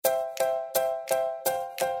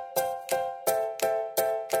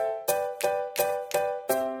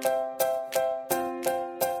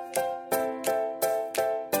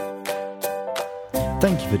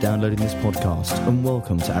Thank you for downloading this podcast and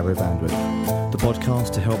welcome to Arrow Bandwidth, the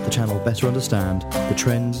podcast to help the channel better understand the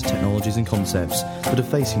trends, technologies and concepts that are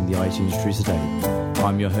facing the IT industry today.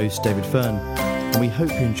 I'm your host, David Fern, and we hope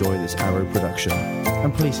you enjoy this Arrow production.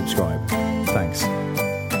 And please subscribe. Thanks.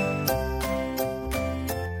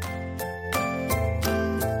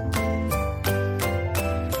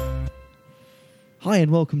 Hi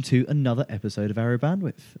and welcome to another episode of Arrow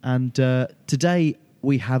Bandwidth. And today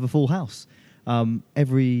we have a full house.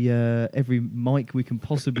 Every mic we can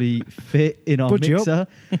possibly fit in our mixer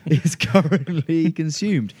is currently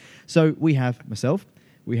consumed. So we have myself,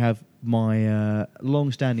 we have my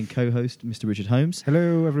long-standing co-host, Mr. Richard Holmes.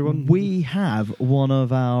 Hello, everyone. We have one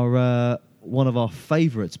of our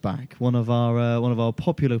favourites back, one of our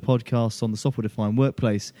popular podcasts on the software-defined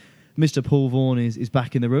workplace. Mr. Paul Vaughan is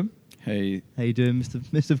back in the room. Hey. How you doing,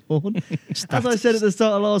 Mr. Vaughan? As I said at the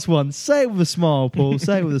start of the last one, say it with a smile, Paul.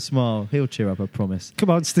 Say it with a smile. He'll cheer up, I promise. Come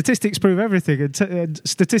on, statistics prove everything. And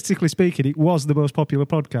statistically speaking, it was the most popular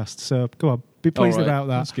podcast. So come on, be pleased about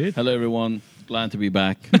that. That's good. Hello, everyone. Glad to be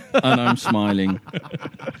back. And I'm smiling.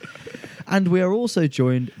 And we are also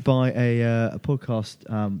joined by a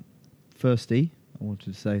podcast firstie. I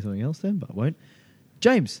wanted to say something else then, but I won't.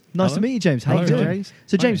 James, nice to meet you, James. How are you doing? James.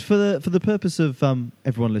 So, James, for the purpose of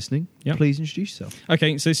everyone listening, please introduce yourself.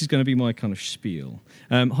 Okay, so this is going to be my kind of spiel.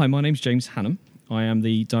 Hi, my name's James Hannam. I am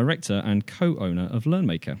the director and co-owner of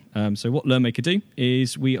LearnMaker. So what LearnMaker do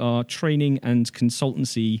is we are training and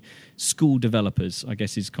consultancy school developers, I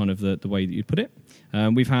guess is kind of the way that you'd put it.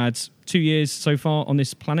 We've had 2 years so far on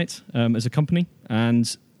this planet as a company,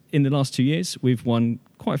 and in the last 2 years, we've won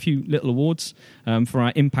quite a few little awards for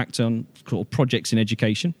our impact on projects in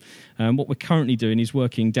education. What we're currently doing is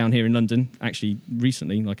working down here in London, actually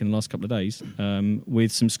recently, like in the last couple of days,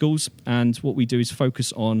 with some schools. And what we do is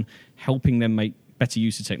focus on helping them make better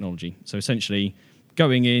use of technology. So essentially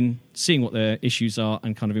going in, seeing what their issues are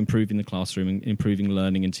and kind of improving the classroom and improving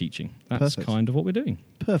learning and teaching. That's kind of what we're doing.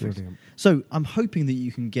 Perfect. Brilliant. So I'm hoping that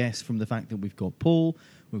you can guess from the fact that we've got Paul,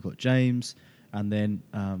 we've got James, and then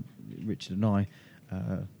Richard and I,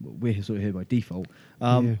 we're sort of here by default.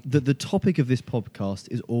 The topic of this podcast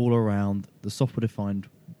is all around the software-defined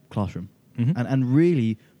classroom. Mm-hmm. And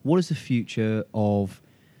really, what is the future of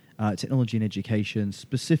technology in education,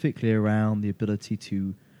 specifically around the ability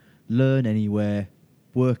to learn anywhere,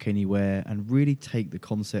 work anywhere, and really take the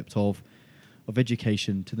concept of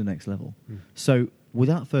education to the next level. So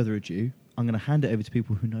without further ado, I'm going to hand it over to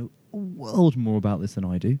people who know a world more about this than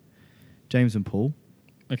I do. James and Paul.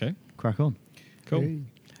 Okay. Crack on. Cool.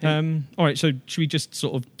 All right, so should we just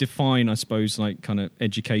sort of define, I suppose, like kind of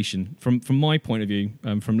education? From my point of view,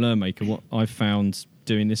 from LearnMaker, what I've found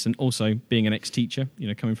doing this and also being an ex-teacher,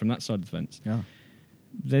 coming from that side of the fence. Yeah.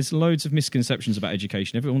 There's loads of misconceptions about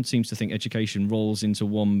education. Everyone seems to think education rolls into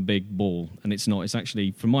one big ball, and it's not. It's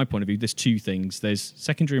actually, from my point of view, there's two things. There's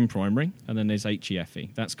secondary and primary, and then there's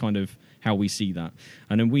HEFE. That's kind of how we see that.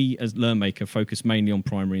 And then we, as LearnMaker, focus mainly on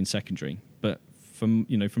primary and secondary. But from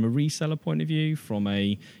a reseller point of view, from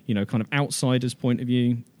a kind of outsider's point of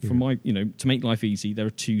view, from my to make life easy, there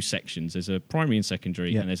are two sections. There's a primary and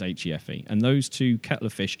secondary, and there's HEFE, and those two kettle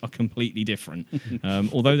of fish are completely different.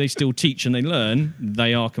 Although they still teach and they learn,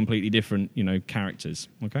 they are completely different characters.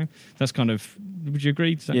 Okay, that's kind of. Would you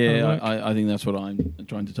agree? I think that's what I'm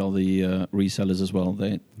trying to tell the resellers as well.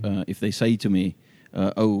 That if they say to me,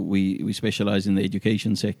 we specialize in the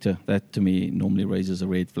education sector, that to me normally raises a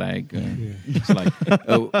red flag. It's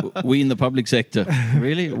like, we in the public sector,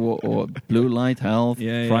 really? Or blue light health,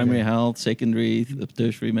 primary health, secondary,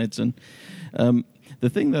 tertiary medicine. The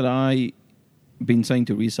thing that I've been saying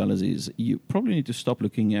to resellers is you probably need to stop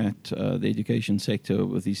looking at the education sector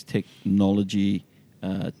with these technology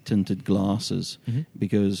tinted glasses,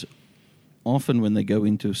 because often when they go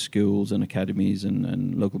into schools and academies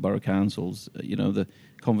and local borough councils, the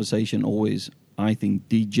conversation always, I think,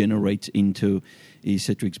 degenerates into, is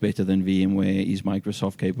Citrix better than VMware? Is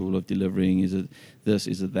Microsoft capable of delivering? Is it this?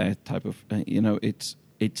 Is it that type of,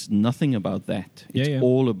 it's nothing about that. It's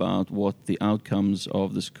all about what the outcomes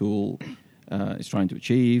of the school is trying to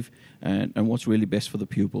achieve and what's really best for the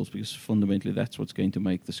pupils, because fundamentally that's what's going to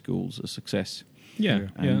make the schools a success. I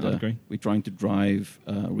agree. We're trying to drive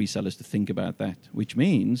resellers to think about that, which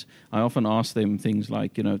means I often ask them things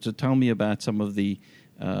like, to tell me about some of the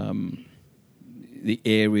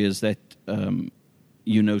areas that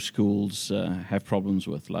schools have problems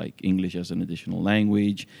with, like English as an additional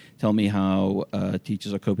language. Tell me how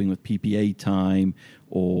teachers are coping with PPA time,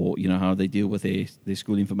 or how they deal with their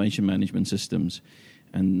school information management systems.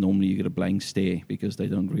 And normally you get a blank stare because they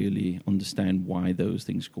don't really understand why those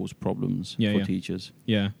things cause problems for teachers.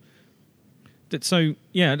 Yeah. So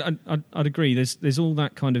yeah, I'd agree. There's all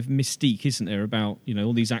that kind of mystique, isn't there, about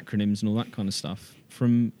all these acronyms and all that kind of stuff.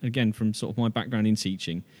 From sort of my background in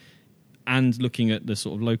teaching, and looking at the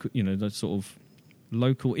sort of local, the sort of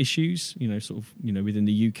local issues, within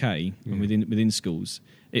the UK and within schools.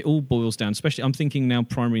 It all boils down, especially I'm thinking now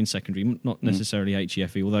primary and secondary, not necessarily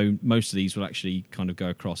HEFE, although most of these will actually kind of go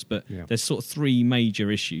across. But there's sort of three major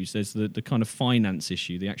issues. There's the kind of finance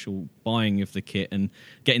issue, the actual buying of the kit and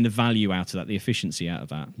getting the value out of that, the efficiency out of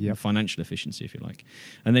that, financial efficiency, if you like.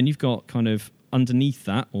 And then you've got kind of underneath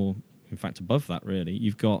that, or in fact above that really,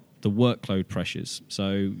 you've got the workload pressures.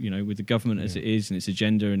 So, with the government as it is and its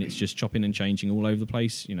agenda and it's just chopping and changing all over the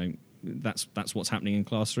place, that's what's happening in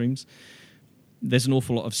classrooms. There's an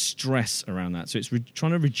awful lot of stress around that. So it's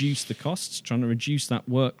trying to reduce the costs, trying to reduce that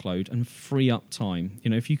workload and free up time.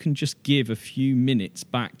 If you can just give a few minutes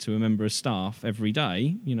back to a member of staff every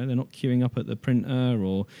day, they're not queuing up at the printer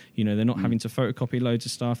or, they're not having to photocopy loads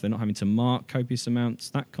of stuff, they're not having to mark copious amounts,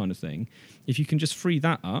 that kind of thing. If you can just free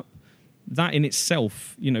that up, that in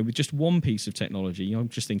itself, with just one piece of technology, I'm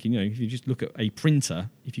just thinking, if you just look at a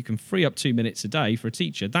printer, if you can free up 2 minutes a day for a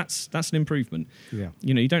teacher, that's an improvement. Yeah.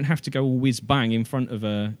 You don't have to go all whiz bang in front of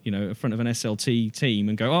in front of an SLT team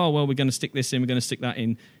and go, oh well, we're going to stick this in, we're going to stick that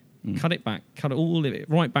in. Cut it back, cut all of it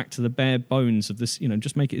right back to the bare bones of this.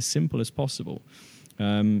 Just make it as simple as possible.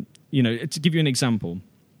 To give you an example.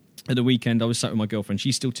 At the weekend, I was sat with my girlfriend.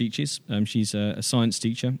 She still teaches. She's a science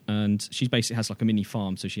teacher, and she basically has like a mini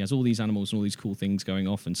farm. So she has all these animals and all these cool things going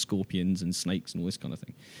off, and scorpions and snakes and all this kind of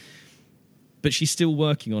thing. But she's still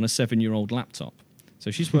working on a 7-year-old laptop.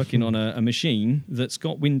 So she's working on a machine that's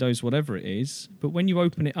got Windows, whatever it is. But when you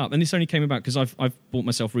open it up, and this only came about because I've bought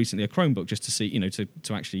myself recently a Chromebook just to see,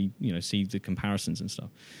 to actually see the comparisons and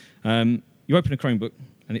stuff. You open a Chromebook,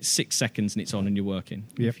 and it's 6 seconds and it's on and you're working.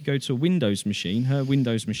 Yep. If you go to a Windows machine, her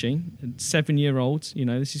Windows machine, 7-year-old,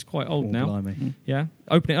 this is quite old now. Blimey. Yeah.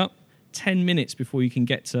 Open it up, 10 minutes before you can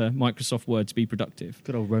get to Microsoft Word to be productive.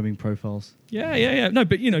 Good old roaming profiles. Yeah. No,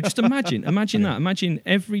 but, just imagine that. Imagine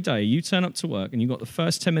every day you turn up to work and you've got the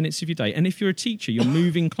first 10 minutes of your day. And if you're a teacher, you're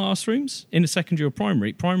moving classrooms in a secondary or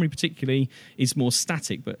primary. Primary particularly is more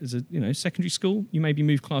static, but as a, secondary school, you maybe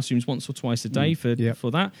move classrooms once or twice a day for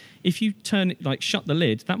that. If you turn it, shut the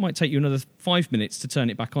lid, that might take you another 5 minutes to turn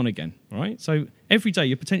it back on again, right? So every day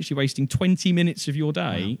you're potentially wasting 20 minutes of your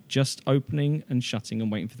day just opening and shutting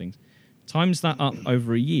and waiting for things. Times that up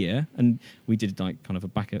over a year, and we did like kind of a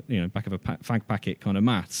back of a fag packet kind of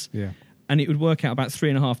maths. Yeah. And it would work out about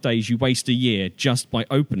 3.5 days you waste a year just by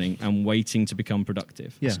opening and waiting to become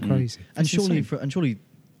productive. Yeah, it's crazy. And surely,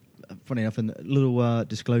 funny enough, and a little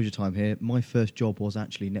disclosure time here, my first job was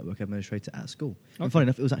actually network administrator at school. Okay. And funny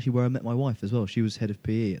enough, it was actually where I met my wife as well. She was head of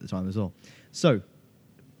PE at the time as well. So,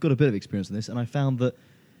 got a bit of experience in this, and I found that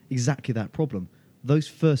exactly that problem. Those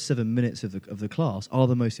first 7 minutes of the class are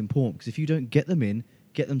the most important, because if you don't get them in,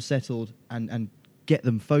 get them settled, and get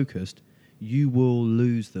them focused, you will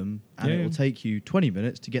lose them, and it will take you 20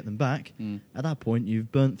 minutes to get them back. At that point,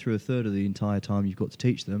 you've burnt through a third of the entire time you've got to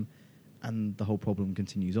teach them, and the whole problem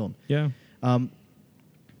continues on. Yeah.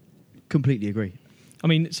 Completely agree. I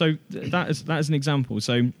mean, so that is an example.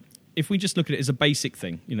 So if we just look at it as a basic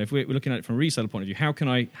thing, if we're looking at it from a reseller point of view, how can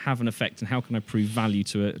I have an effect and how can I prove value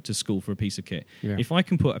to school for a piece of kit? Yeah. If I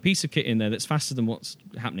can put a piece of kit in there that's faster than what's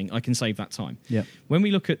happening, I can save that time. Yeah. When we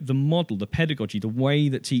look at the model, the pedagogy, the way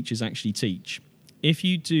that teachers actually teach, if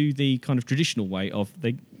you do the kind of traditional way of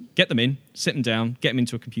they get them in, sit them down, get them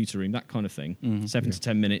into a computer room, that kind of thing, 7 to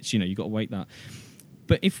 10 minutes, you've got to wait that.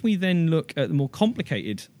 But if we then look at the more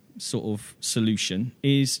complicated sort of solution,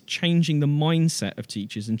 is changing the mindset of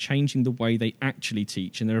teachers and changing the way they actually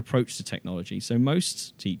teach and their approach to technology. So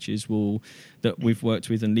most teachers that we've worked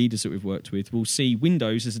with and leaders that we've worked with will see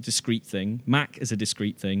Windows as a discrete thing, Mac as a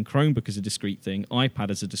discrete thing, Chromebook as a discrete thing,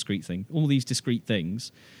 iPad as a discrete thing, all these discrete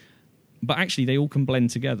things. But actually, they all can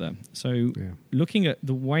blend together. So looking at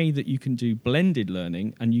the way that you can do blended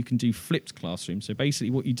learning and you can do flipped classrooms. So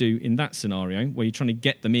basically what you do in that scenario, where you're trying to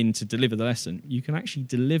get them in to deliver the lesson, you can actually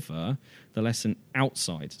deliver the lesson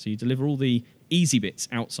outside. So you deliver all the easy bits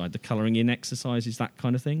outside, the colouring in exercises, that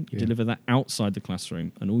kind of thing. You deliver that outside the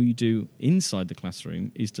classroom. And all you do inside the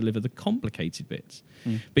classroom is deliver the complicated bits.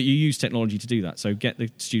 But you use technology to do that. So get the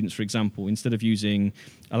students, for example, instead of using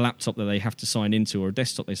a laptop that they have to sign into or a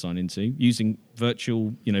desktop they sign into, using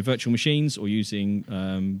virtual machines or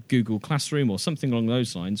using Google Classroom or something along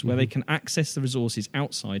those lines, where they can access the resources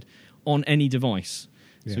outside on any device.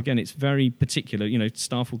 So again, it's very particular.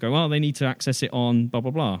 Staff will go, they need to access it on blah,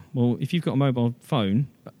 blah, blah. Well, if you've got a mobile phone,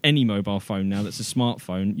 any mobile phone now that's a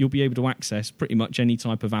smartphone, you'll be able to access pretty much any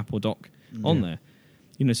type of app or doc on there.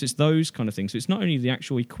 You know, so it's those kind of things. So it's not only the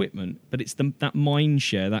actual equipment, but it's that mind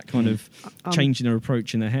share, that kind of changing their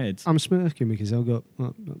approach in their head. I'm smirking because I've got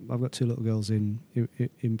 2 little girls in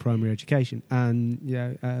primary education, and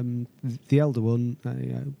the elder one,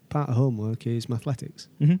 part of homework is mathematics.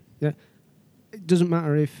 Mm-hmm. Yeah, it doesn't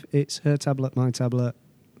matter if it's her tablet, my tablet,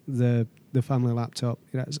 the family laptop.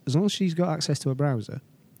 You know, as long as she's got access to a browser.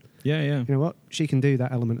 Yeah. You know what? She can do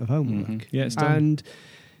that element of homework. Mm-hmm. Yeah, it's done. And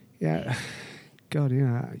God,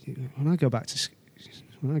 when I go back to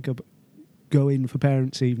when I go in for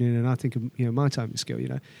parents' evening, and I think of my time at school,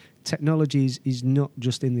 technology is not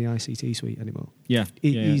just in the ICT suite anymore. Yeah,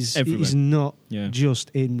 it is not just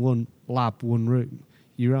in one lab, one room.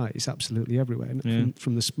 You're right; it's absolutely everywhere,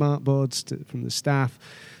 from the smart boards from the staff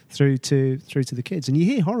through to the kids. And you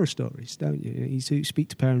hear horror stories, don't you? You speak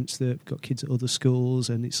to parents that have got kids at other schools,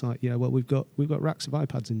 and it's like, we've got racks of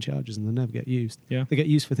iPads and chargers, and they never get used. Yeah, they get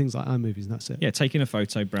used for things like iMovies, and that's it. Yeah, taking a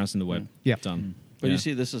photo, browsing the web. Yeah, done. But you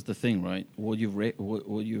see, this is the thing, right? What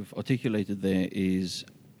you've articulated there is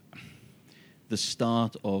the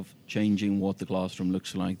start of changing what the classroom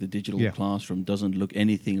looks like. The digital classroom doesn't look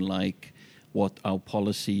anything like what our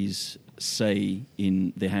policies say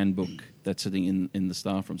in the handbook that's sitting in the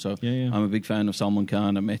staff room. So I'm a big fan of Salman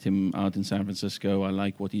Khan. I met him out in San Francisco. I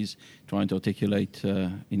like what he's trying to articulate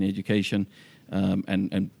in education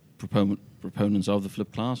and proponents of the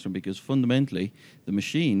flipped classroom, because fundamentally the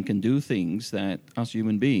machine can do things that us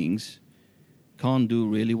human beings can't do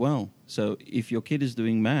really well. So if your kid is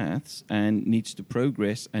doing maths and needs to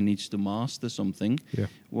progress and needs to master something,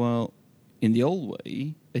 well, in the old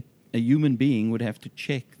way, a human being would have to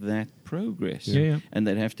check that progress. And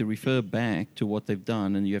they'd have to refer back to what they've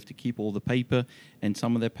done, and you have to keep all the paper, and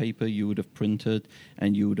some of that paper you would have printed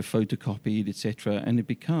and you would have photocopied, etc. And it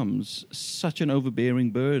becomes such an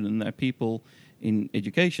overbearing burden that people in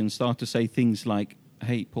education start to say things like,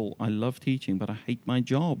 hey, Paul, I love teaching, but I hate my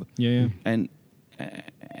job.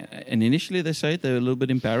 And initially they say it, they're a little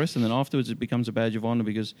bit embarrassed, and then afterwards it becomes a badge of honor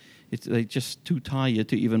because they're just too tired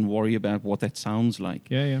to even worry about what that sounds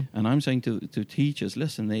like. And I'm saying to teachers,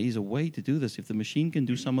 listen, there is a way to do this. If the machine can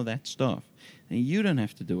do some of that stuff, then you don't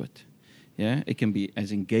have to do it. Yeah, it can be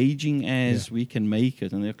as engaging as we can make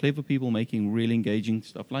it, and there are clever people making really engaging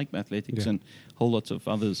stuff like Mathletics and whole lots of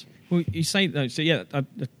others. Well, you say that, so I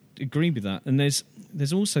agree with that. And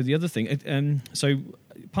there's also the other thing. So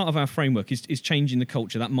part of our framework is changing the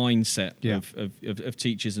culture, that mindset of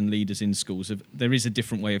teachers and leaders in schools. There is a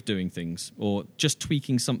different way of doing things, or just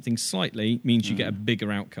tweaking something slightly means you get a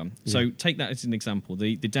bigger outcome. So take that as an example,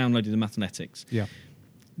 the downloading the Mathletics.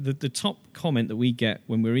 The top comment that we get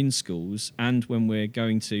when we're in schools and when we're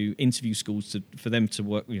going to interview schools for them to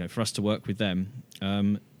work, for us to work with them,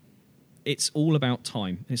 it's all about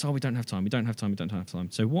time. It's, we don't have time.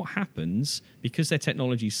 So what happens, because their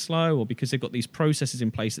technology is slow, or because they've got these processes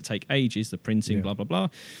in place that take ages, the printing, blah, blah, blah,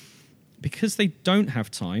 because they don't have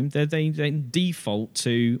time, they then default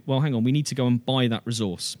to, well, hang on, we need to go and buy that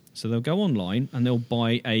resource. So they'll go online and they'll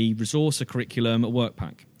buy a resource, a curriculum, a work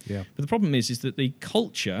pack. But the problem is that the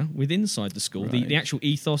culture within inside the school, the actual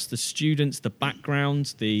ethos, the students, the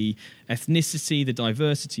background, the ethnicity, the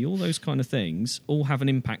diversity, all those kind of things all have an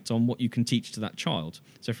impact on what you can teach to that child.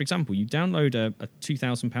 So, for example, you download a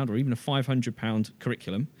 £2,000 or even a £500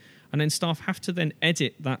 curriculum, and then staff have to then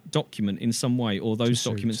edit that document in some way, or those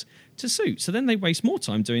documents to suit. So then they waste more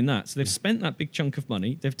time doing that. So they've spent that big chunk of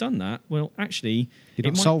money, they've done that. Well, actually,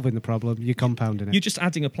 you're not solving the problem, you're compounding it. You're just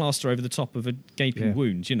adding a plaster over the top of a gaping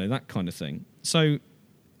wound, that kind of thing. So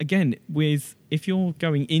again, if you're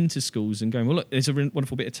going into schools and going, well, look, there's a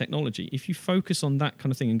wonderful bit of technology. If you focus on that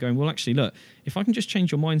kind of thing and going, well, actually, look, if I can just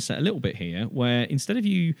change your mindset a little bit here, where instead of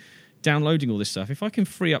you downloading all this stuff, if I can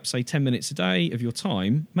free up, say, 10 minutes a day of your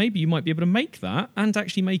time, maybe you might be able to make that and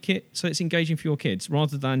actually make it so it's engaging for your kids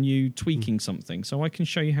rather than you tweaking something. So I can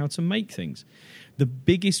show you how to make things. The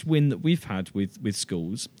biggest win that we've had with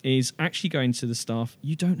schools is actually going to the staff,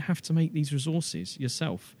 you don't have to make these resources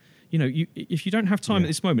yourself. If you don't have time at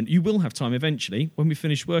this moment, you will have time eventually. When we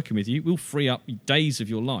finish working with you, we'll free up days of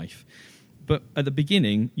your life. But at the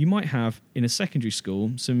beginning, you might have, in a secondary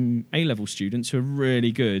school, some A-level students who are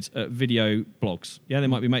really good at video blogs. They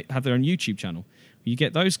might have their own YouTube channel. You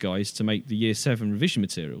get those guys to make the Year 7 revision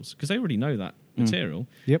materials because they already know that material.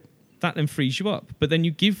 That then frees you up. But then you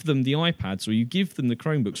give them the iPads, or you give them the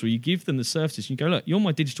Chromebooks, or you give them the Surfaces. And you go, look, you're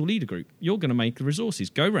my digital leader group. You're going to make the resources.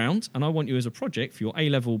 Go round, and I want you as a project for your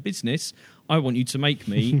A-level business. I want you to make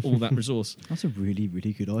me all that resource. That's a really,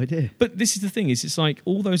 really good idea. But this is the thing, is it's like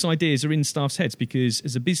all those ideas are in staff's heads, because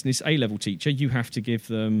as a business A-level teacher, you have to give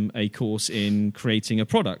them a course in creating a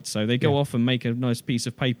product. So they go off and make a nice piece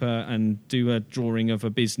of paper and do a drawing of a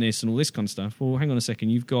business and all this kind of stuff. Well, hang on a second,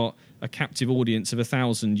 you've got a captive audience of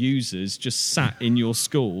 1,000 users just sat in your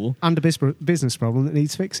school. And a business problem that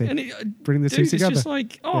needs fixing. And bring the two together. It's just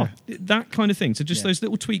like, that kind of thing. So just those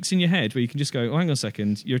little tweaks in your head where you can just go, oh, hang on a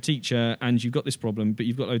second, you're a teacher and you've got this problem, but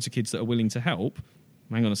you've got loads of kids that are willing to help.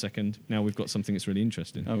 Hang on a second, now we've got something that's really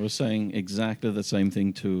interesting. I was saying exactly the same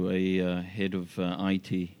thing to a head of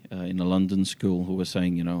IT in a London school who was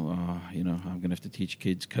saying, I'm going to have to teach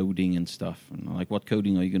kids coding and stuff. And I'm like, what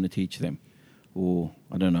coding are you going to teach them? Or,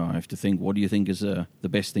 I don't know, I have to think, what do you think is the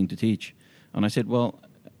best thing to teach? And I said, well,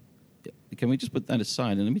 can we just put that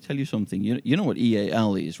aside? And let me tell you something. You know what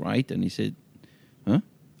EAL is, right? And he said, huh?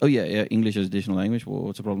 Oh, yeah, English as additional language. Well,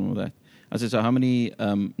 what's the problem with that? I said, so how many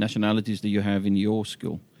nationalities do you have in your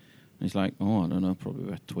school? And he's like, I don't know, probably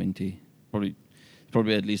about 20.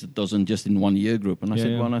 Probably at least a dozen just in one year group. And I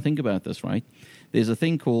said, well, now think about this, right? There's a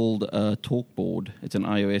thing called TalkBoard. It's an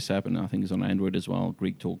iOS app, and I think it's on Android as well.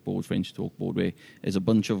 Greek TalkBoard, French TalkBoard, where there's a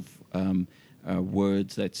bunch of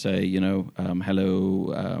words that say,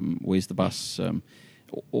 hello, where's the bus?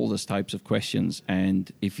 All those types of questions.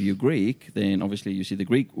 And if you're Greek, then obviously you see the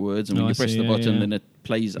Greek words, and when you press the button, then it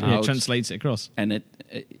plays out. It translates it across. And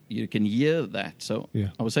you can hear that. So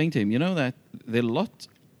I was saying to him, that there are a lot...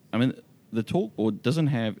 the TalkBoard doesn't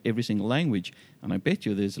have every single language, and I bet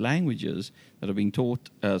you there's languages that have been taught,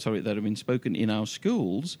 that have been spoken in our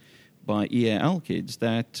schools by EAL kids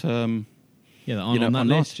that, that aren't on that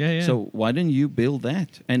list. Yeah. So why don't you build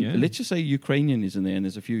that? And let's just say Ukrainian is in there, and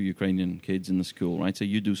there's a few Ukrainian kids in the school, right? So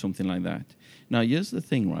you do something like that. Now, here's the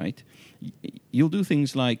thing, right? You'll do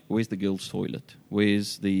things like, where's the girls' toilet?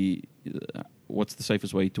 Where's the... what's the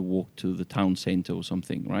safest way to walk to the town centre or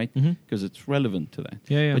something, right? Because it's relevant to that.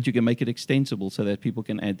 But you can make it extensible so that people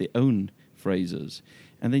can add their own phrases.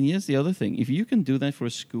 And then here's the other thing. If you can do that for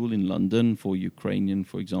a school in London, for Ukrainian,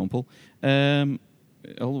 for example,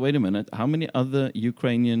 wait a minute, how many other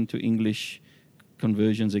Ukrainian to English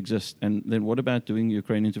conversions exist? And then what about doing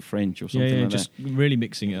Ukrainian to French or something like just that? Really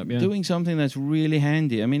mixing it up, Doing something that's really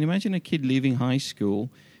handy. I mean, imagine a kid leaving high school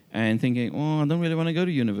and thinking, I don't really want to go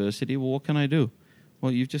to university. Well, what can I do?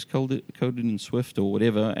 Well, you've just coded in Swift or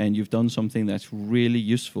whatever, and you've done something that's really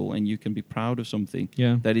useful, and you can be proud of something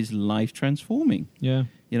that is life-transforming. Yeah.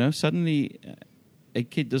 Suddenly a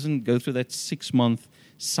kid doesn't go through that 6-month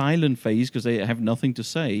silent phase because they have nothing to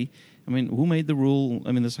say. I mean, who made the rule?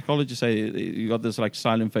 I mean, the psychologists say you got this like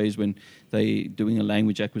silent phase when they doing a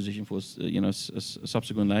language acquisition for a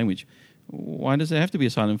subsequent language. Why does there have to be a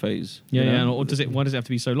silent phase? Or why does it have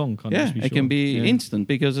to be so long? It can be instant,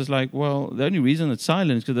 because it's like, well, the only reason it's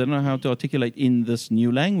silent is because they don't know how to articulate in this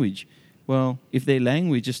new language. Well, if their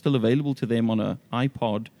language is still available to them on an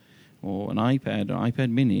iPod or an iPad or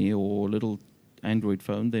iPad mini or a little Android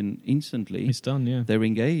phone, then instantly it's done. They're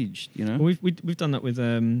engaged. Well, we've done that with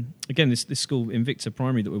again this school Invicta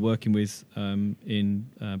Primary that we're working with in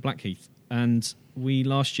Blackheath. And we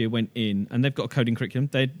last year went in, and they've got a coding curriculum.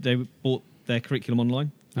 They bought their curriculum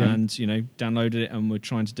online and downloaded it, and we're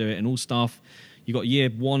trying to do it. And all staff, you got year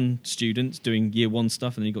 1 students doing year 1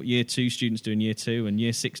 stuff, and then you got year 2 students doing year 2, and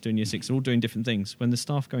year 6 doing year 6, and all doing different things. When the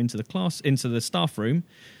staff go into the staff room,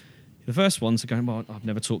 the first ones are going, well, I've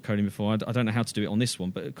never taught coding before. I don't know how to do it on this one.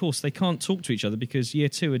 But, of course, they can't talk to each other because year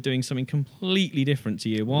 2 are doing something completely different to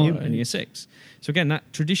year 1 and year 6. So, again,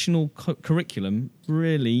 that traditional curriculum,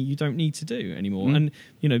 really, you don't need to do anymore. And,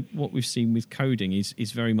 what we've seen with coding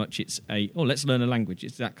is very much let's learn a language.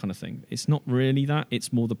 It's that kind of thing. It's not really that.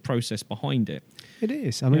 It's more the process behind it. It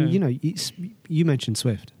is. I mean, you mentioned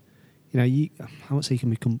Swift. I won't say you can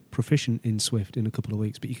become proficient in Swift in a couple of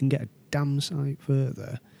weeks, but you can get a damn sight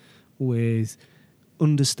further with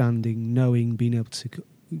understanding, knowing, being able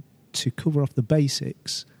to cover off the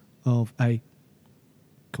basics of a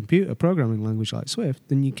computer programming language like Swift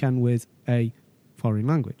than you can with a foreign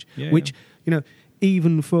language. Which,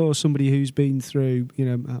 even for somebody who's been through,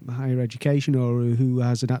 higher education or who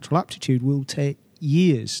has a natural aptitude, will take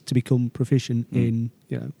years to become proficient in,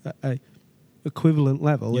 a equivalent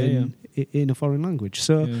level in a foreign language.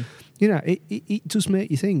 So, it does make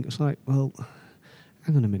you think. It's like, well,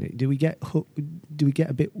 hang on a minute, do we get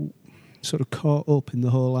a bit sort of caught up in the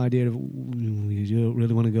whole idea of you don't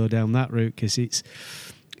really want to go down that route because it's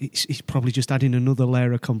probably just adding another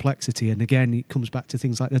layer of complexity, and again it comes back to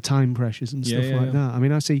things like the time pressures and stuff like that. I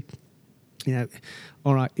mean, I see,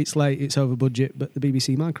 all right, it's late, it's over budget, but the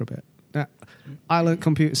BBC Micro bit. I learnt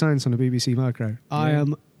computer science on a BBC Micro. I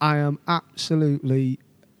am I am absolutely.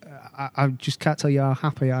 I just can't tell you how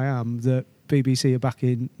happy I am that BBC are back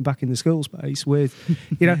in the school space with,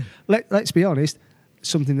 let's be honest,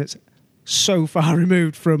 something that's so far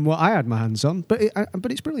removed from what I had my hands on, but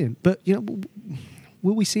it's brilliant. But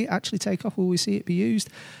will we see it actually take off? Will we see it be used?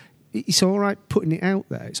 It's all right putting it out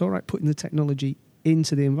there. It's all right putting the technology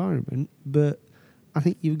into the environment, but I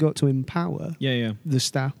think you've got to empower the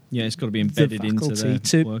staff. Yeah, it's got to be embedded into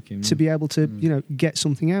their working. To be able to, get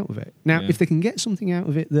something out of it. Now, if they can get something out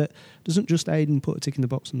of it that doesn't just aid and put a tick in the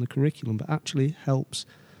box on the curriculum, but actually helps,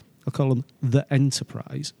 I call them the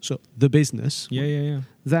enterprise, so the business.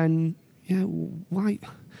 Then, why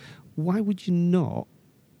would you not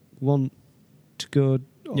want to go?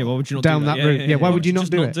 Why would you not down do that route? Why would you not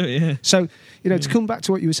do it? So, to come back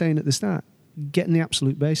to what you were saying at the start, getting the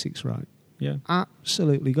absolute basics right. Yeah,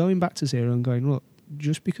 absolutely. Going back to zero and going, look,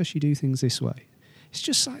 just because you do things this way, it's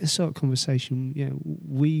just like the sort of conversation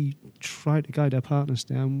we try to guide our partners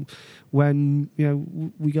down when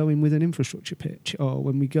we go in with an infrastructure pitch, or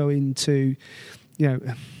when we go into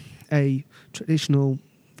a traditional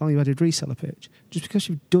value-added reseller pitch. Just because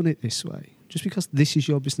you've done it this way, just because this is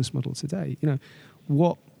your business model today,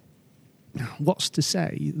 what's to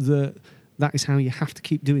say that is how you have to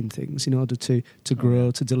keep doing things in order to grow,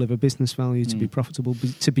 to deliver business value, to be profitable,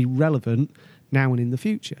 to be relevant now and in the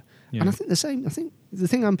future. And I think the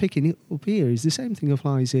thing I'm picking up here is the same thing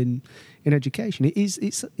applies in education.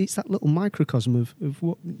 It's that little microcosm of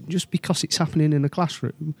what, just because it's happening in a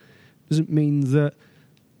classroom doesn't mean that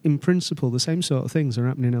in principle the same sort of things are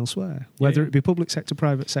happening elsewhere, whether it be public sector,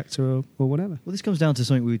 private sector, or whatever. Well, this comes down to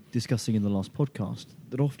something we were discussing in the last podcast,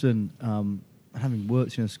 that often having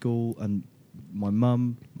worked in a school, and my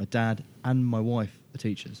mum, my dad, and my wife are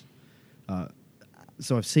teachers.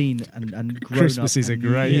 So I've seen and grown Christmas up. Is a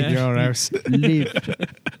great in your house.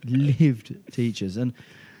 lived teachers. And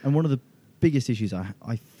one of the biggest issues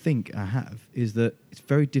I think I have is that it's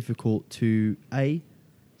very difficult to, A,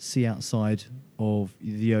 see outside of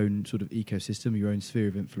the own sort of ecosystem, your own sphere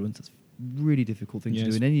of influence. That's a really difficult thing to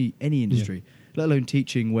do in any industry, let alone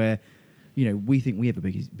teaching, where we think we have a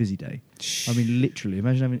busy day. I mean, literally,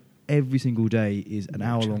 imagine having every single day is an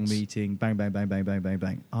hour-long meeting, bang, bang, bang, bang, bang, bang,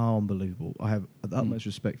 bang. Unbelievable. I have that much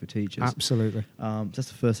respect for teachers. Absolutely. So that's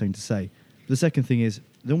the first thing to say. The second thing is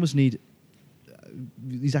they almost need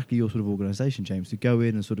exactly your sort of organisation, James, to go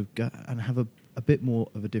in and sort of go and have a bit more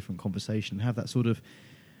of a different conversation, have that sort of,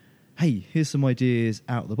 hey, here's some ideas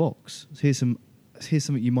out of the box. Here's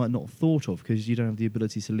something you might not have thought of because you don't have the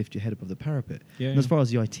ability to lift your head above the parapet. And as far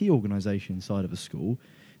as the IT organisation side of a school,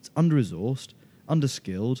 it's under-resourced,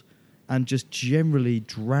 under-skilled, and just generally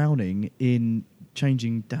drowning in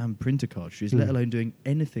changing damn printer cartridges, let alone doing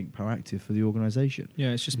anything proactive for the organisation.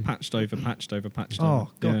 Yeah, it's just patched over. Oh,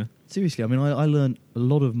 God. Yeah. Seriously, I mean, I learned a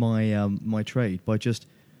lot of my my trade by just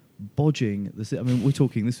bodging. We're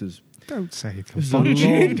talking, this was... Don't say it.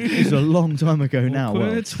 It was a long time ago now.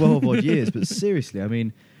 Well, 12 odd years. But seriously, I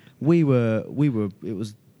mean, we were. It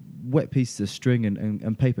was wet pieces of string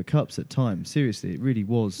and paper cups at times. Seriously, it really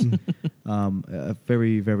was a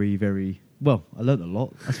very, very, very... Well, I learned a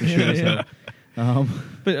lot, that's for sure.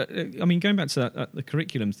 But, going back to the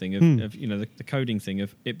curriculum thing of the coding thing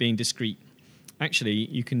of it being discrete, actually,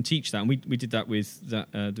 you can teach that. And we did that with the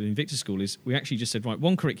Invictus School. Is we actually just said, right,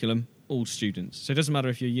 one curriculum, all students. So it doesn't matter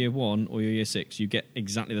if you're year 1 or you're year 6, you get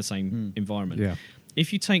exactly the same environment. Yeah.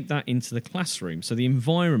 If you take that into the classroom, so the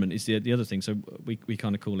environment is the other thing. So we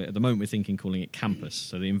kind of call it, at the moment, we're calling it campus.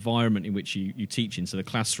 So the environment in which you teach in, so the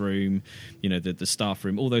classroom, the staff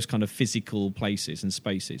room, all those kind of physical places and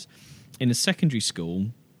spaces. In a secondary school,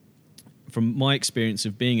 from my experience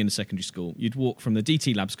of being in a secondary school, you'd walk from the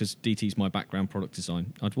DT labs, because DT is my background, product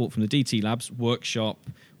design. I'd walk from the DT labs workshop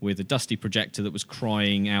with a dusty projector that was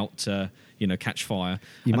crying out to, catch fire.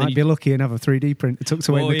 You might be lucky and have a 3D printer tucked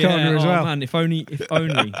away in the corner as well. Man, if only.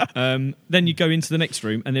 Then you go into the next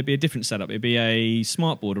room and there'd be a different setup. It'd be a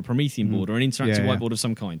smartboard, a Promethean board, or an interactive whiteboard of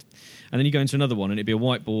some kind. And then you go into another one and it'd be a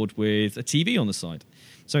whiteboard with a TV on the side.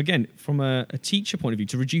 So again, from a teacher point of view,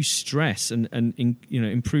 to reduce stress and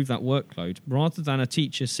improve that workload, rather than a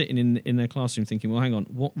teacher sitting in their classroom thinking, well, hang on,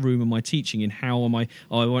 what room am I teaching in? How am I?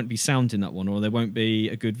 Oh, there won't be sound in that one, or there won't be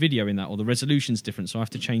a good video in that, or the resolution's different, so I have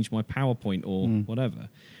to change my PowerPoint or whatever.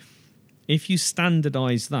 If you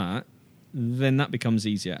standardise that, then that becomes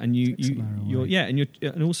easier, and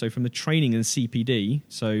and also from the training and the CPD.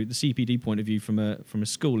 So the CPD point of view from a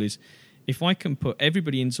school is, if I can put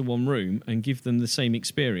everybody into one room and give them the same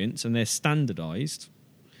experience and they're standardised,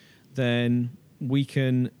 then we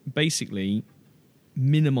can basically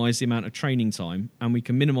minimise the amount of training time, and we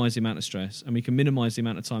can minimise the amount of stress, and we can minimise the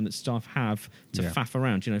amount of time that staff have to faff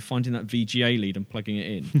around, finding that VGA lead and plugging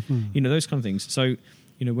it in, those kind of things. So,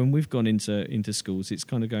 when we've gone into schools, it's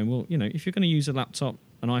kind of going, well, if you're going to use a laptop,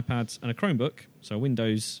 an iPad and a Chromebook, so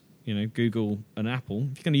Windows, Google and Apple,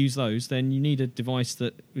 if you're going to use those, then you need a device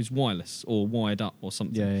that is wireless or wired up or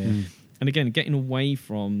something. And again, getting away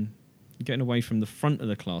from the front of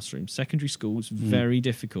the classroom. Secondary schools, very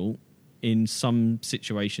difficult in some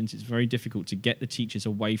situations. It's very difficult to get the teachers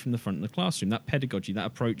away from the front of the classroom. That pedagogy, that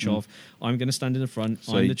approach of, I'm going to stand in the front,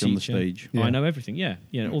 I'm the teacher, on the stage. I know everything.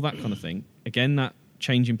 All that kind of thing. Again, that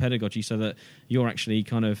change in pedagogy so that you're actually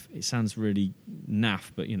kind of, it sounds really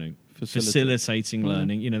naff, but, facilitating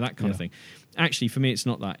learning, that kind of thing. Actually, for me, it's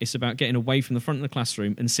not that. It's about getting away from the front of the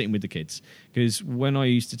classroom and sitting with the kids. Because when I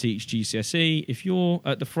used to teach GCSE, if you're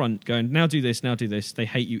at the front going, now do this, they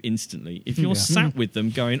hate you instantly. If you're sat with them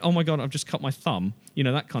going, oh my God, I've just cut my thumb,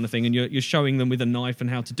 that kind of thing, and you're showing them with a knife and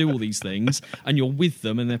how to do all these things, and you're with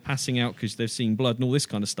them and they're passing out because they've seen blood and all this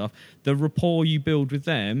kind of stuff, the rapport you build with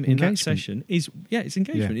them in that session is, it's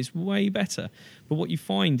engagement. It's way better. But what you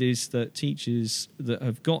find is that teachers that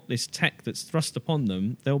have got this tech that's thrust upon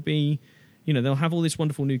them, they'll have all this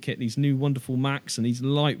wonderful new kit, these new wonderful Macs and these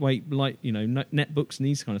lightweight, netbooks and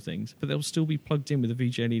these kind of things, but they'll still be plugged in with a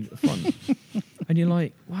VGA lead at the front. And you're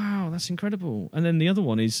like, wow, that's incredible. And then the other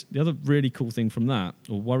really cool thing from that,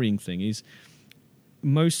 or worrying thing, is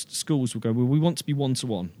most schools will go, well, we want to be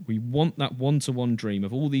one-to-one. We want that one-to-one dream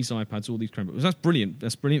of all these iPads, all these Chromebooks. That's brilliant.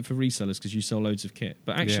 That's brilliant for resellers because you sell loads of kit.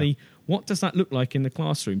 But actually, what does that look like in the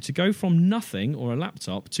classroom? To go from nothing or a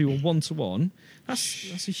laptop to a one-to-one,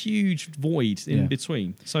 that's a huge void in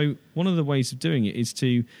between. So one of the ways of doing it is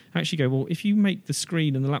to actually go, well, if you make the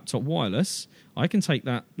screen and the laptop wireless, I can take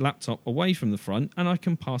that laptop away from the front and I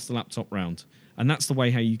can pass the laptop round. And that's the way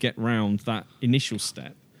how you get round that initial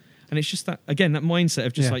step. And it's just that, again, that mindset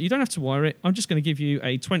of just like, you don't have to wire it. I'm just going to give you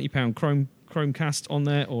a £20 Chromecast on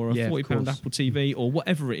there or a £40 Apple TV or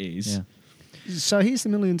whatever it is. Yeah. So here's the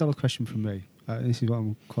 $1 million question from me. This is what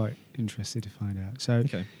I'm quite interested to find out. So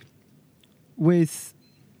with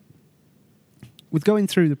going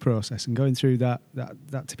through the process and going through that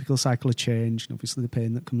typical cycle of change, and obviously the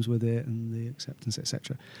pain that comes with it and the acceptance,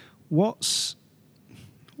 etc.,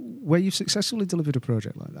 where you've successfully delivered a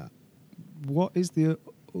project like that, what's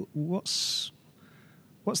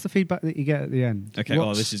the feedback that you get at the end? Okay,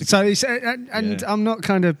 this is so. I'm not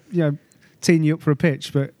kind of teeing you up for a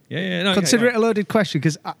pitch, but consider it a loaded question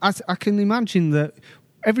because I can imagine that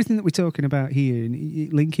everything that we're talking about here,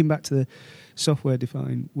 linking back to the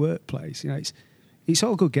software-defined workplace, it's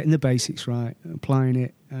all good getting the basics right, applying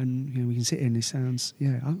it, and we can sit here and it sounds,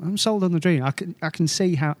 I'm sold on the dream. I can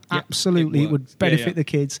see how absolutely it would benefit the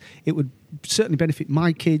kids. It would certainly benefit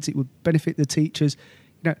my kids. It would benefit the teachers.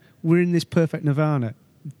 We're in this perfect nirvana.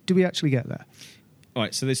 Do we actually get there? All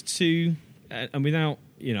right. So there's two, and without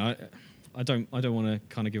I don't want to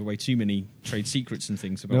kind of give away too many trade secrets and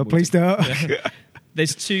things about. No, please don't.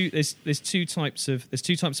 There's two types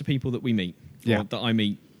of people that we meet, or that I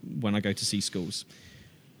meet when I go to see schools.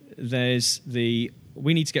 There's we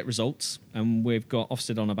need to get results, and we've got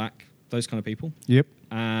Ofsted on our back. Those kind of people. Yep.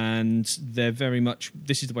 And they're very much,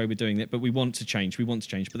 this is the way we're doing it, but we want to change,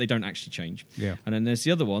 but they don't actually change. Yeah. And then there's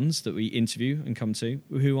the other ones that we interview and come to,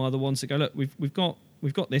 who are the ones that go, look, we've got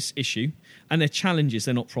this issue, and they're challenges,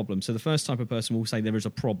 they're not problems. So the first type of person will say there is a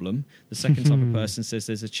problem. The second type of person says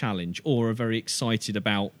there's a challenge or are very excited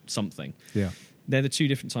about something. Yeah. They're the two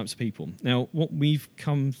different types of people. Now, what we've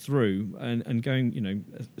come through and going,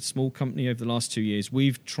 a small company over the last 2 years,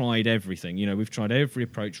 we've tried everything. We've tried every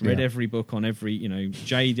approach, read every book on every,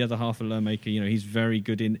 Jay, the other half of LearnMaker, he's very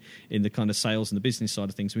good in the kind of sales and the business side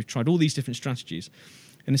of things. We've tried all these different strategies.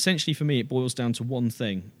 And essentially for me, it boils down to one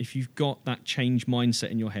thing. If you've got that change mindset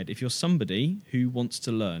in your head, if you're somebody who wants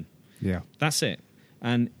to learn, that's it.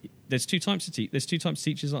 And there's two types of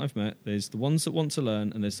teachers that I've met. There's the ones that want to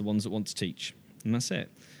learn and there's the ones that want to teach. And that's it.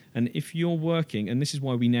 And if you're working, and this is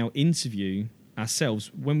why we now interview ourselves,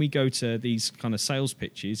 when we go to these kind of sales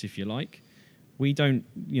pitches, if you like, we don't,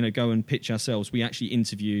 go and pitch ourselves. We actually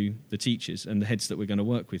interview the teachers and the heads that we're going to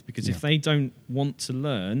work with. Because if they don't want to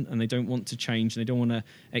learn and they don't want to change and they don't want to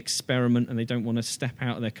experiment and they don't want to step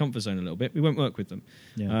out of their comfort zone a little bit, we won't work with them.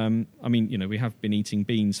 Yeah. We have been eating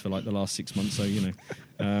beans for like the last 6 months. So,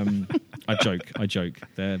 I joke.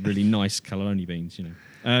 They're really nice cannelloni beans,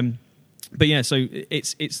 But yeah, so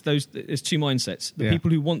it's those. There's two mindsets: the people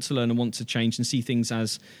who want to learn and want to change and see things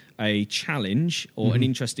as a challenge or an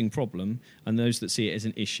interesting problem, and those that see it as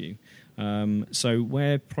an issue. So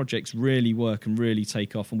where projects really work and really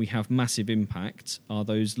take off and we have massive impact are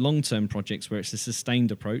those long-term projects where it's a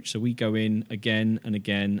sustained approach. So we go in again and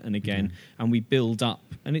again and again and we build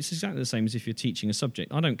up. And it's exactly the same as if you're teaching a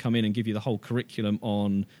subject. I don't come in and give you the whole curriculum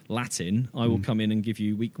on Latin. I will come in and give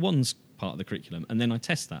you week one's part of the curriculum, and then I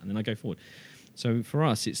test that, and then I go forward. So for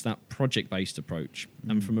us, it's that project-based approach.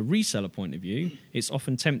 And from a reseller point of view, it's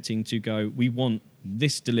often tempting to go, we want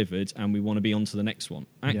this delivered and we want to be on to the next one.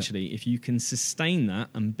 Actually, if you can sustain that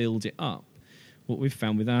and build it up, what we've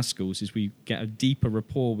found with our schools is we get a deeper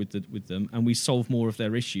rapport with them, and we solve more of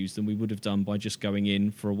their issues than we would have done by just going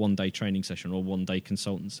in for a one-day training session or a one-day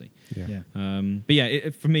consultancy.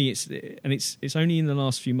 But for me, it's only in the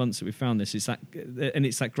last few months that we've found this. It's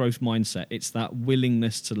that growth mindset. It's that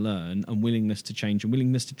willingness to learn and willingness to change and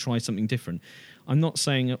willingness to try something different. I'm not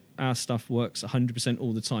saying our stuff works 100%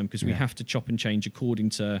 all the time, because we have to chop and change according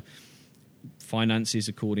to finances,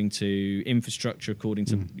 according to infrastructure, according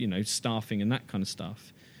to staffing and that kind of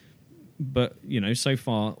stuff. But so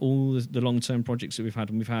far, all the long-term projects that we've had,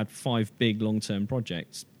 and we've had 5 big long-term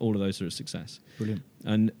projects, all of those are a success. Brilliant.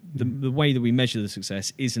 And the way that we measure the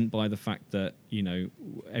success isn't by the fact that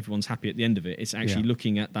everyone's happy at the end of it. It's actually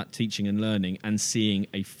looking at that teaching and learning and seeing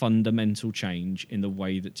a fundamental change in the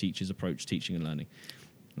way that teachers approach teaching and learning.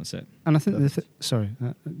 That's it. And I think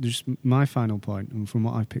just my final point, and from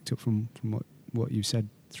what I've picked up from what you've said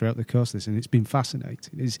throughout the course of this, and it's been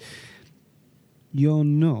fascinating, is you're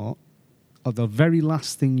not, or the very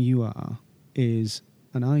last thing you are, is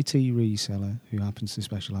an IT reseller who happens to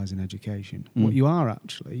specialise in education. What you are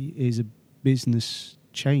actually is a business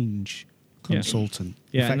change consultant,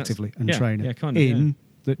 effectively, and trainer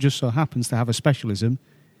that just so happens to have a specialism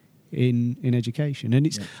in education. And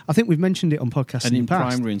it's I think we've mentioned it on podcasts and in the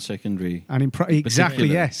past. Primary and secondary. And exactly,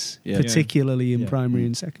 yes. Yeah. Particularly in primary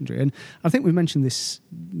and secondary. And I think we've mentioned this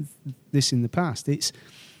in the past. It's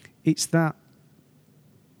that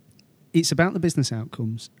it's about the business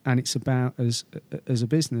outcomes, and it's about as a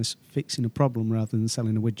business fixing a problem rather than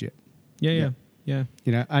selling a widget. Yeah.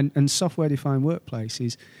 And software defined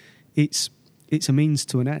workplaces, it's a means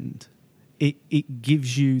to an end. It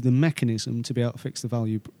gives you the mechanism to be able to fix the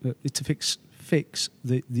value, to fix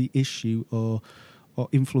the issue or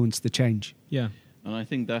influence the change. Yeah. And I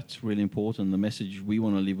think that's really important. The message we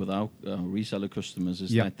want to leave with our reseller customers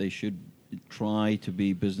is that they should try to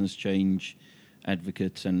be business change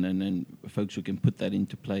advocates and folks who can put that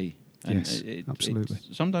into play. And absolutely.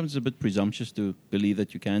 Sometimes it's a bit presumptuous to believe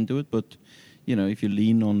that you can do it, but if you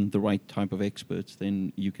lean on the right type of experts,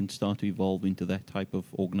 then you can start to evolve into that type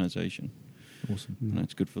of organization. Awesome. And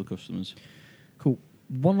that's good for the customers. Cool.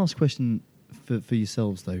 One last question for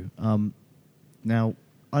yourselves, though. Now,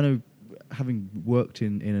 I know, having worked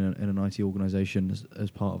in an IT organisation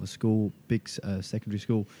as part of a school, big secondary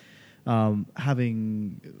school,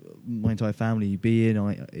 having my entire family be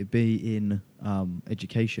in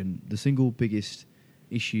education, the single biggest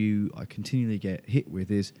issue I continually get hit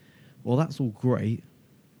with is, well, that's all great,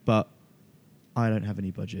 but I don't have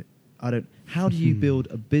any budget. How do you build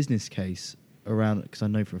a business case around it? Because I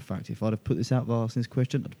know for a fact, if I'd have put this out for asking this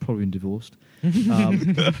question, I'd probably been divorced.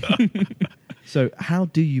 So how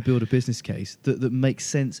do you build a business case that makes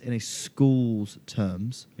sense in a school's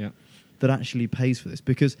terms that actually pays for this?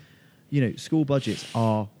 Because, school budgets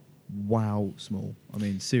are small. I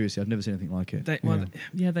mean, seriously, I've never seen anything like it.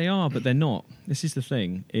 They are, but they're not. This is the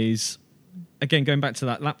thing, is, again, going back to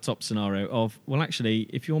that laptop scenario of, well, actually,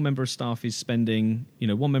 if your member of staff is spending,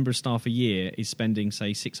 one member of staff a year is spending,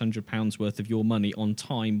 say, £600 worth of your money on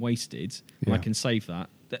time wasted, I can save that.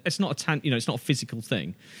 It's not it's not a physical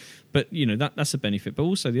thing, but that's a benefit. But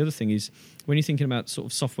also the other thing is, when you're thinking about sort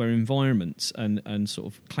of software environments and sort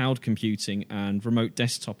of cloud computing and remote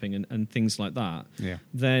desktoping and things like that,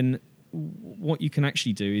 then what you can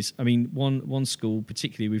actually do is, I mean, one school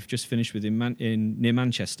particularly we've just finished with near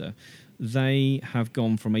Manchester, they have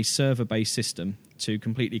gone from a server-based system to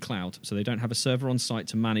completely cloud. So they don't have a server on site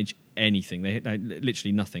to manage anything. They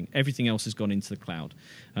literally nothing. Everything else has gone into the cloud.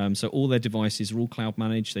 So all their devices are all cloud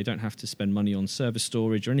managed. They don't have to spend money on server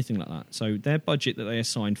storage or anything like that. So their budget that they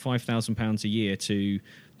assigned, £5,000 a year to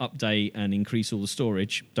update and increase all the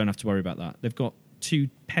storage, don't have to worry about that. They've got 2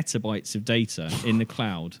 petabytes of data in the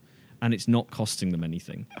cloud, and it's not costing them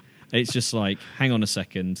anything. It's just like, hang on a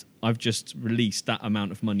second, I've just released that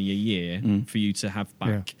amount of money a year for you to have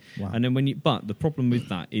back. Yeah. Wow. And then but the problem with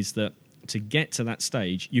that is that to get to that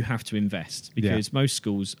stage, you have to invest, because most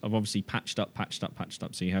schools have obviously patched up.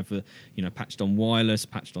 So you have patched on wireless,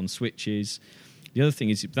 patched on switches. The other thing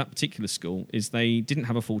is, that particular school is they didn't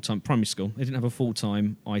have a full-time primary school. They didn't have a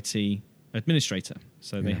full-time IT administrator.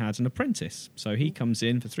 So they had an apprentice. So he comes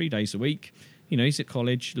in for 3 days a week. He's at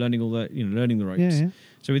college learning learning the ropes. Yeah.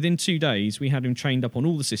 So within 2 days, we had him trained up on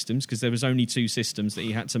all the systems because there was only 2 systems that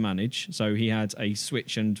he had to manage. So he had a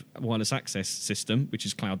switch and wireless access system, which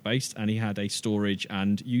is cloud-based, and he had a storage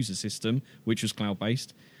and user system, which was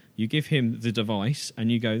cloud-based. You give him the device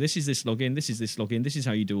and you go, this is this login, this is this login, this is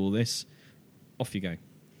how you do all this. Off you go.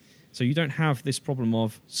 So you don't have this problem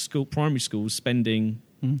of primary schools spending,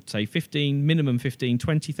 say, minimum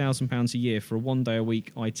 20,000 pounds a year for a 1 day a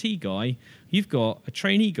week IT guy. You've got a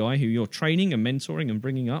trainee guy who you're training and mentoring and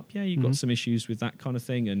bringing up. Yeah, you've got some issues with that kind of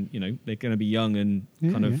thing, and they're going to be young and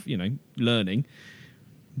learning.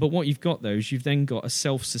 But what you've got, though, is you've then got a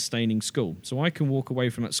self-sustaining school. So I can walk away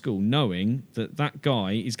from that school knowing that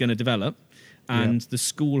guy is going to develop, and the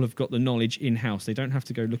school have got the knowledge in-house. They don't have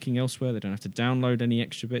to go looking elsewhere. They don't have to download any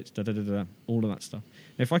extra bits, all of that stuff.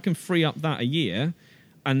 Now, if I can free up that a year,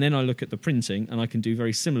 and then I look at the printing, and I can do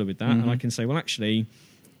very similar with that, and I can say, well, actually,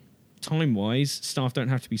 time-wise, staff don't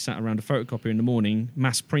have to be sat around a photocopier in the morning,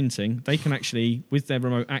 mass printing. They can actually, with their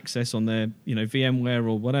remote access on their VMware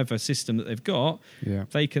or whatever system that they've got,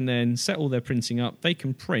 they can then set all their printing up. They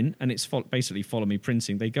can print, and it's basically follow me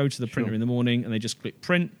printing. They go to the printer in the morning, and they just click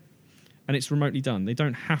print, and it's remotely done. They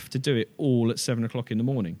don't have to do it all at 7 o'clock in the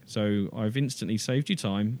morning. So I've instantly saved you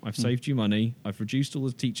time, I've saved you money, I've reduced all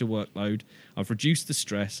the teacher workload, I've reduced the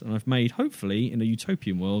stress, and I've made, hopefully, in a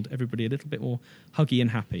utopian world, everybody a little bit more huggy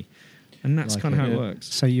and happy. And that's kind of how it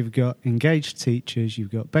works. So you've got engaged teachers,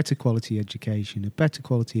 you've got better quality education, a better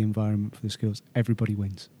quality environment for the schools. Everybody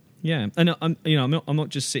wins. Yeah, and I'm not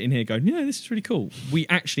just sitting here going, this is really cool. We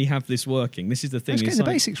actually have this working. This is the thing. Let's get the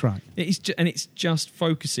basics right. It's just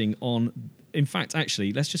focusing on. In fact,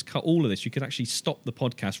 actually, let's just cut all of this. You could actually stop the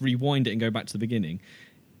podcast, rewind it, and go back to the beginning.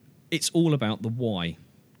 It's all about the why,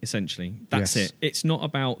 essentially. That's it. It's not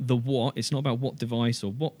about the what. It's not about what device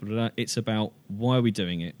or what. It's about why are we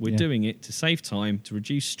doing it. We're doing it to save time, to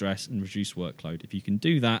reduce stress, and reduce workload. If you can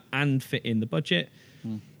do that and fit in the budget,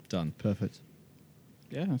 done. Perfect.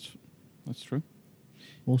 Yeah, that's true.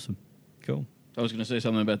 Awesome. Cool. I was going to say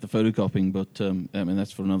something about the photocopying, but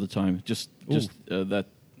that's for another time. Just that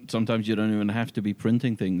sometimes you don't even have to be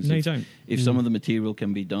printing things. No, you don't. If some of the material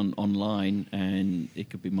can be done online and it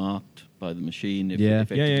could be marked by the machine,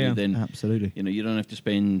 then absolutely. You don't have to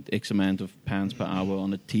spend X amount of pounds per hour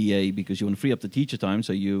on a TA because you want to free up the teacher time.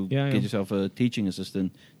 So you get yourself a teaching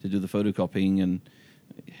assistant to do the photocopying and.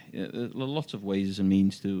 Lots of ways and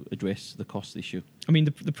means to address the cost issue. I mean,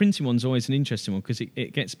 the printing one's always an interesting one because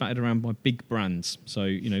it gets batted around by big brands. So,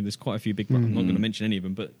 there's quite a few big brands. I'm not going to mention any of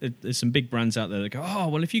them, but there's some big brands out there that go, oh,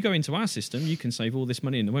 well, if you go into our system, you can save all this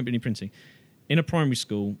money and there won't be any printing. In a primary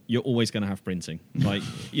school, you're always going to have printing. Like,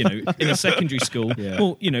 in a secondary school,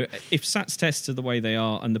 well, if SATs tests are the way they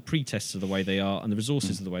are and the pre-tests are the way they are and the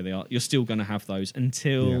resources are the way they are, you're still going to have those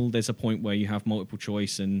until there's a point where you have multiple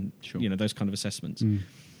choice and, those kind of assessments.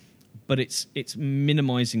 But it's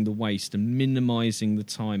minimising the waste and minimising the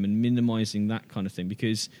time and minimising that kind of thing,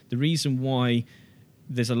 because the reason why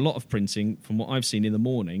there's a lot of printing, from what I've seen in the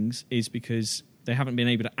mornings, is because they haven't been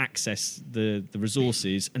able to access the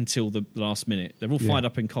resources until the last minute. They're all fired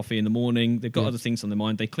up in coffee in the morning. They've got other things on their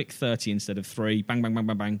mind. They click 30 instead of 3. Bang, bang, bang,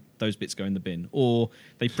 bang, bang. Those bits go in the bin. Or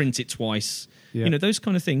they print it twice. Yeah. Those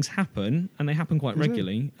kind of things happen, and they happen quite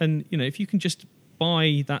regularly. And, if you can just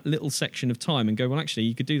buy that little section of time and go, well, actually,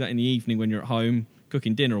 you could do that in the evening when you're at home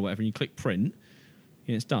cooking dinner or whatever, and you click print,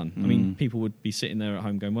 it's done. I mean, people would be sitting there at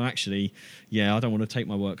home going, well, actually, I don't want to take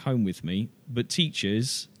my work home with me. But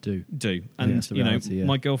teachers do. And, reality,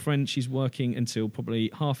 my girlfriend, she's working until probably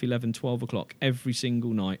 11:30, 12 o'clock every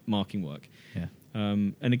single night marking work. Yeah.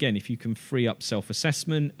 And again, if you can free up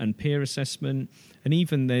self-assessment and peer assessment, and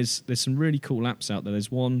even there's some really cool apps out there.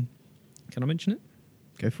 There's one, can I mention it?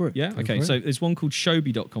 Go for it. Yeah, okay. So there's one called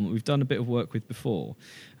Shobi.com that we've done a bit of work with before,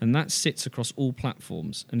 and that sits across all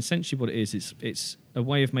platforms. And essentially what it is, it's a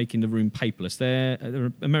way of making the room paperless. They're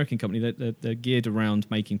an American company. They're geared around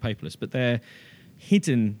making paperless, but their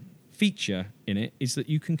hidden feature in it is that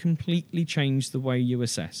you can completely change the way you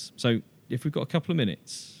assess. So if we've got a couple of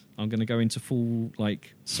minutes, I'm going to go into full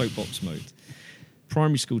soapbox mode.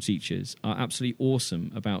 Primary school teachers are absolutely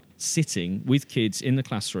awesome about sitting with kids in the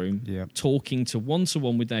classroom, talking to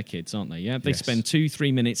one-to-one with their kids, aren't they? Yeah, they spend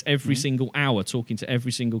 2-3 minutes every single hour talking to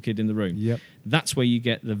every single kid in the room. Yep. That's where you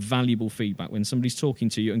get the valuable feedback when somebody's talking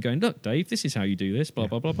to you and going, look, Dave, this is how you do this, blah,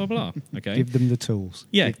 blah, blah, blah, blah. Okay, give them the tools.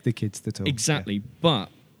 Yeah. Give the kids the tools. Exactly. Yeah. But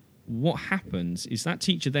what happens is that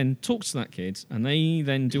teacher then talks to that kid and they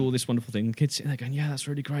then do all this wonderful thing. The kids sit there going, yeah, that's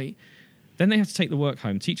really great. Then they have to take the work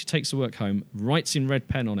home. Teacher takes the work home, writes in red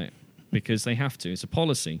pen on it, because they have to. It's a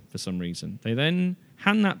policy for some reason. They then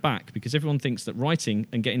hand that back because everyone thinks that writing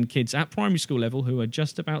and getting kids at primary school level who are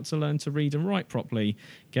just about to learn to read and write properly,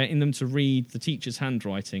 getting them to read the teacher's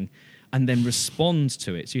handwriting and then respond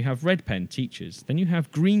to it. So you have red pen teachers, then you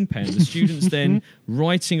have green pen, the students then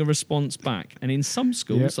writing a response back. And in some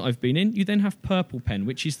schools that I've been in, you then have purple pen,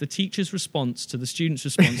 which is the teacher's response to the student's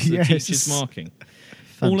response to the teacher's marking.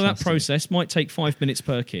 Fantastic. All of that process might take 5 minutes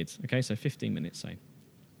per kid. Okay, so 15 minutes, say.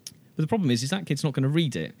 But the problem is that kid's not going to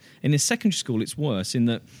read it. In a secondary school, it's worse in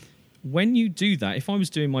that when you do that, if I was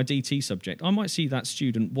doing my DT subject, I might see that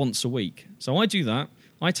student once a week. So I do that.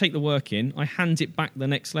 I take the work in, I hand it back the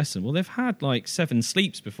next lesson. Well, they've had like 7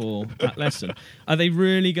 sleeps before that lesson. Are they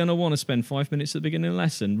really going to want to spend 5 minutes at the beginning of the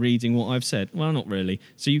lesson reading what I've said? Well, not really.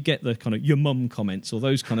 So you get the kind of your mum comments or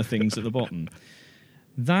those kind of things at the bottom.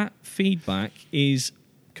 That feedback is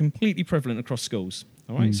completely prevalent across schools.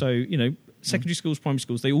 All right. So, you know, secondary schools, primary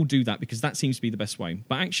schools, they all do that because that seems to be the best way.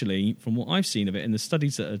 But actually, from what I've seen of it and the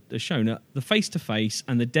studies that are shown, the face-to-face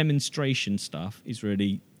and the demonstration stuff is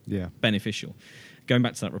really beneficial. Going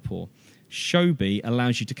back to that report, Shobi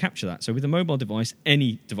allows you to capture that. So with a mobile device,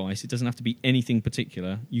 any device, it doesn't have to be anything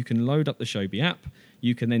particular, you can load up the Shobi app,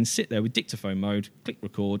 you can then sit there with dictaphone mode, click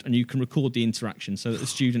record, and you can record the interaction so that the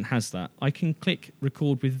student has that. I can click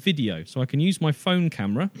record with video, so I can use my phone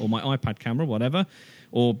camera or my iPad camera, whatever,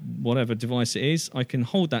 or whatever device it is, I can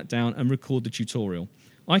hold that down and record the tutorial.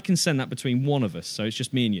 I can send that between one of us, so it's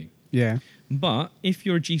just me and you. Yeah. But if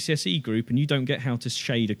you're a GCSE group and you don't get how to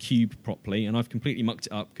shade a cube properly, and I've completely mucked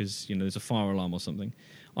it up because, you know, there's a fire alarm or something,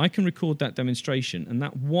 I can record that demonstration, and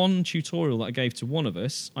that one tutorial that I gave to one of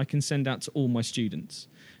us, I can send out to all my students.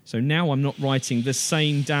 So now I'm not writing the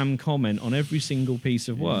same damn comment on every single piece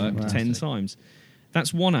of work 10 times.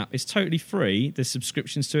 That's one app. It's totally free. There's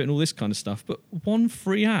subscriptions to it and all this kind of stuff. But one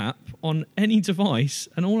free app on any device,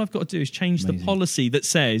 and all I've got to do is change the policy that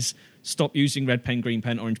says stop using red pen, green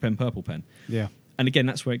pen, orange pen, purple pen. Yeah. And again,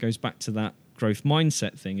 that's where it goes back to that growth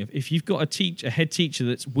mindset thing. If you've got a head teacher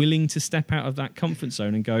that's willing to step out of that comfort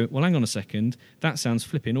zone and go, well, hang on a second, that sounds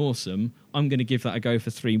flipping awesome. I'm going to give that a go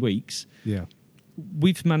for 3 weeks. Yeah.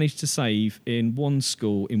 We've managed to save in one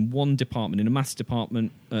school, in one department, in a maths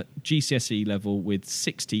department at GCSE level with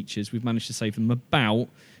 6 teachers, we've managed to save them about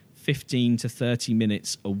 15 to 30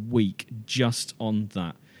 minutes a week just on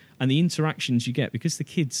that. And the interactions you get, because the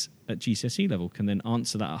kids at GCSE level can then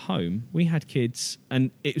answer that at home, we had kids,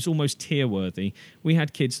 and it was almost tier-worthy, we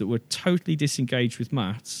had kids that were totally disengaged with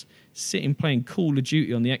maths, sitting playing Call of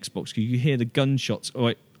Duty on the Xbox because you hear the gunshots.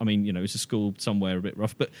 I mean, you know, it's a school somewhere a bit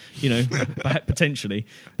rough, but, you know, potentially.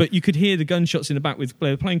 But you could hear the gunshots in the back with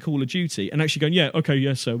playing Call of Duty and actually going, yeah, okay,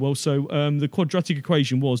 yes, sir. Well, so the quadratic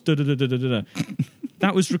equation was da-da-da-da-da-da.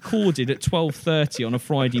 That was recorded at 12:30 on a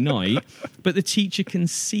Friday night, but the teacher can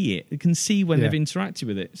see it. They can see when they've interacted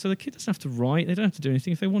with it. So the kid doesn't have to write. They don't have to do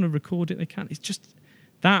anything. If they want to record it, they can. It's just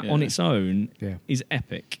that on its own is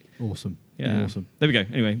epic. Awesome. Yeah. Awesome. There we go.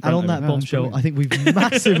 Anyway. And on that bombshell, I think we've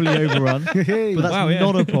massively overrun. But that's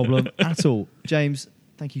not a problem at all. James,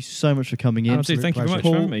 thank you so much for coming in. Absolutely. Thank you very much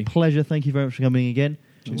Paul, for having me. Pleasure. Thank you very much for coming again.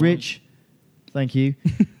 Cheers. Rich, thank you.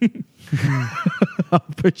 Our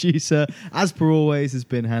producer, as per always, has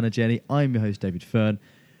been Hannah Jenny. I'm your host, David Fern.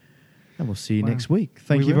 And we'll see you next week.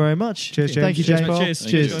 Thank you very much. Cheers, James. Thank you, James. Cheers.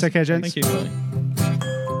 Cheers. Take care, gents. Thank you. Bye.